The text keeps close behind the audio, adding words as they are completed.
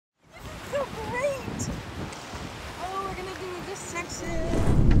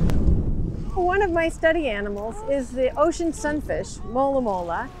one of my study animals is the ocean sunfish,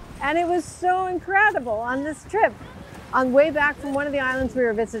 Mola, and it was so incredible on this trip. On way back from one of the islands we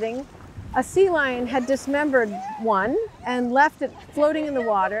were visiting, a sea lion had dismembered one and left it floating in the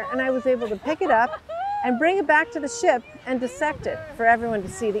water, and I was able to pick it up and bring it back to the ship and dissect it for everyone to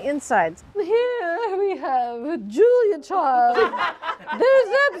see the insides. Here we have Julia Child. There's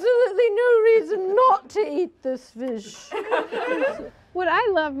absolutely no reason not to eat this fish. What I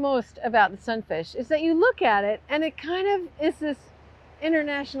love most about the sunfish is that you look at it and it kind of is this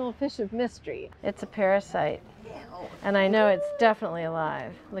international fish of mystery. It's a parasite, and I know it's definitely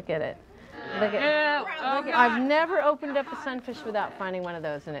alive. Look at it. Look at it. I've never opened up a sunfish without finding one of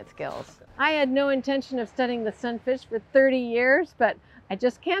those in its gills. I had no intention of studying the sunfish for 30 years, but I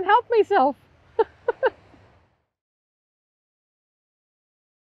just can't help myself.